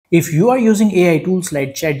If you are using AI tools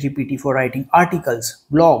like ChatGPT for writing articles,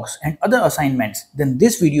 blogs, and other assignments, then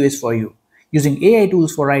this video is for you. Using AI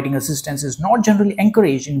tools for writing assistance is not generally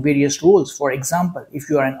encouraged in various roles. For example, if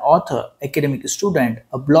you are an author, academic student,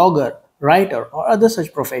 a blogger, writer, or other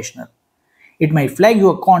such professional. It might flag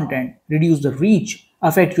your content, reduce the reach,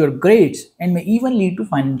 affect your grades, and may even lead to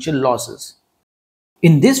financial losses.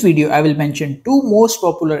 In this video, I will mention two most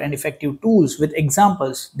popular and effective tools with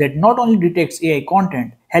examples that not only detects AI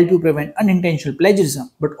content, help you prevent unintentional plagiarism,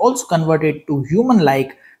 but also convert it to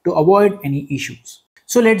human-like to avoid any issues.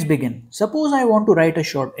 So let's begin. Suppose I want to write a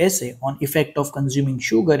short essay on effect of consuming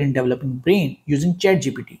sugar in developing brain using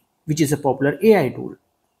ChatGPT, which is a popular AI tool.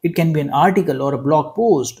 It can be an article or a blog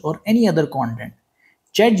post or any other content.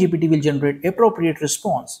 ChatGPT will generate appropriate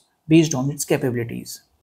response based on its capabilities.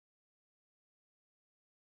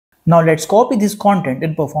 Now let's copy this content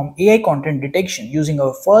and perform AI content detection using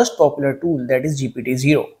our first popular tool, that is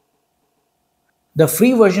GPT-0. The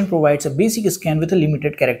free version provides a basic scan with a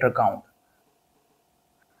limited character count.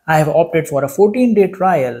 I have opted for a 14-day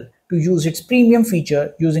trial to use its premium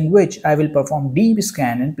feature, using which I will perform deep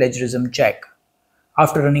scan and plagiarism check.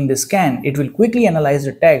 After running the scan, it will quickly analyze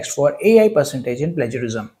the text for AI percentage and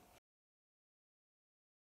plagiarism.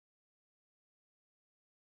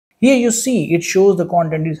 Here you see it shows the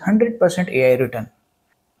content is 100% AI written.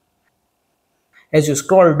 As you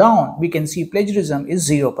scroll down, we can see plagiarism is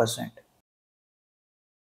 0%.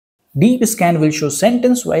 Deep scan will show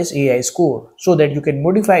sentence-wise AI score so that you can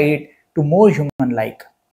modify it to more human-like.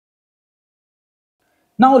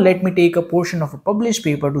 Now let me take a portion of a published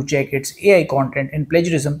paper to check its AI content and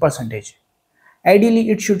plagiarism percentage.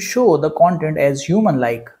 Ideally, it should show the content as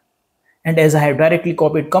human-like. And as I have directly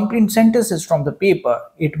copied complete sentences from the paper,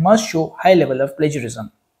 it must show high level of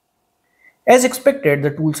plagiarism. As expected,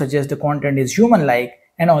 the tool suggests the content is human-like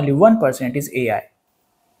and only 1% is AI.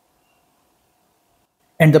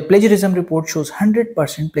 And the plagiarism report shows 100%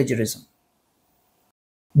 plagiarism.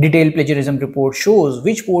 Detailed plagiarism report shows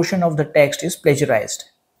which portion of the text is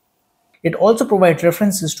plagiarized. It also provides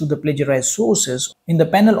references to the plagiarized sources in the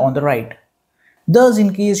panel on the right. Thus,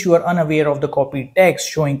 in case you are unaware of the copied text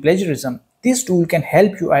showing plagiarism, this tool can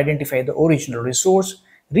help you identify the original resource,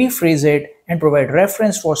 rephrase it, and provide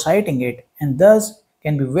reference for citing it, and thus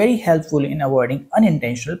can be very helpful in avoiding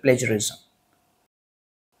unintentional plagiarism.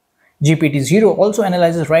 GPT-0 also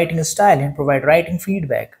analyzes writing style and provides writing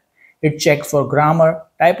feedback. It checks for grammar,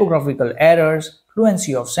 typographical errors,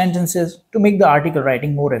 fluency of sentences to make the article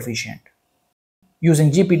writing more efficient.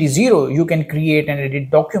 Using GPT-0, you can create and edit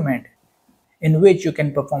document in which you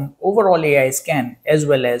can perform overall AI scan as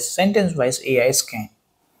well as sentence-wise AI scan.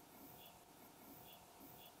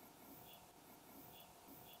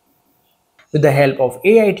 With the help of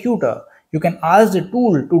AI Tutor, you can ask the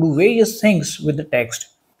tool to do various things with the text.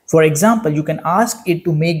 For example, you can ask it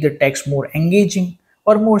to make the text more engaging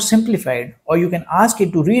or more simplified, or you can ask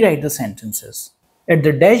it to rewrite the sentences. At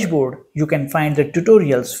the dashboard, you can find the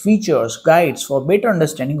tutorials, features, guides for better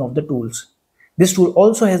understanding of the tools. This tool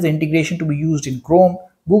also has the integration to be used in Chrome,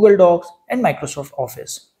 Google Docs, and Microsoft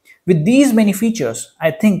Office. With these many features, I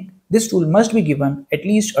think this tool must be given at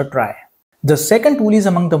least a try. The second tool is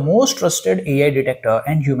among the most trusted AI detector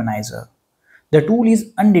and humanizer. The tool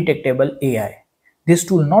is Undetectable AI. This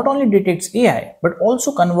tool not only detects AI but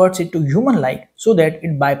also converts it to human-like so that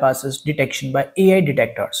it bypasses detection by AI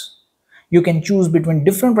detectors. You can choose between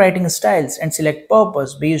different writing styles and select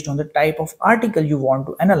purpose based on the type of article you want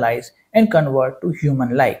to analyze and convert to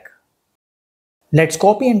human-like. Let's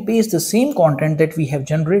copy and paste the same content that we have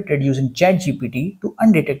generated using ChatGPT to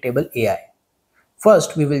Undetectable AI.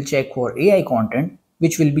 First, we will check for AI content,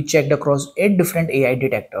 which will be checked across 8 different AI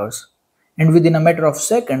detectors. And within a matter of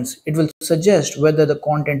seconds, it will suggest whether the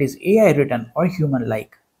content is AI written or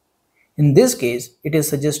human-like. In this case, it is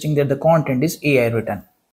suggesting that the content is AI written.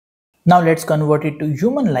 Now let's convert it to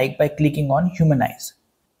human-like by clicking on Humanize.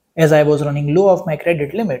 As I was running low of my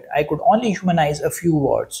credit limit, I could only humanize a few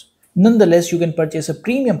words. Nonetheless, you can purchase a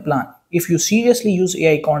premium plan if you seriously use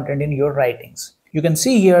AI content in your writings. You can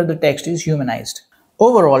see here the text is humanized.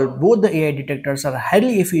 Overall, both the AI detectors are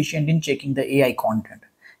highly efficient in checking the AI content.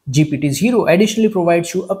 GPT-0 additionally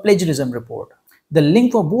provides you a plagiarism report. The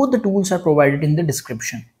link for both the tools are provided in the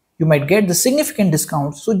description. You might get the significant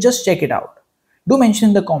discounts, so just check it out. Do mention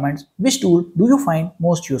in the comments which tool do you find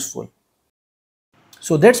most useful.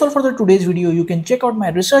 So that's all for today's video. You can check out my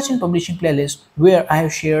research and publishing playlist where I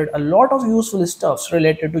have shared a lot of useful stuffs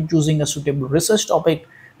related to choosing a suitable research topic,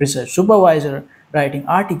 research supervisor, writing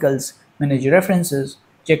articles, manage references,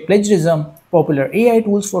 check plagiarism, popular AI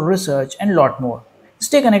tools for research, and lot more.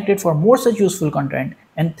 Stay connected for more such useful content,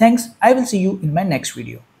 and thanks. I will see you in my next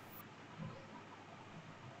video.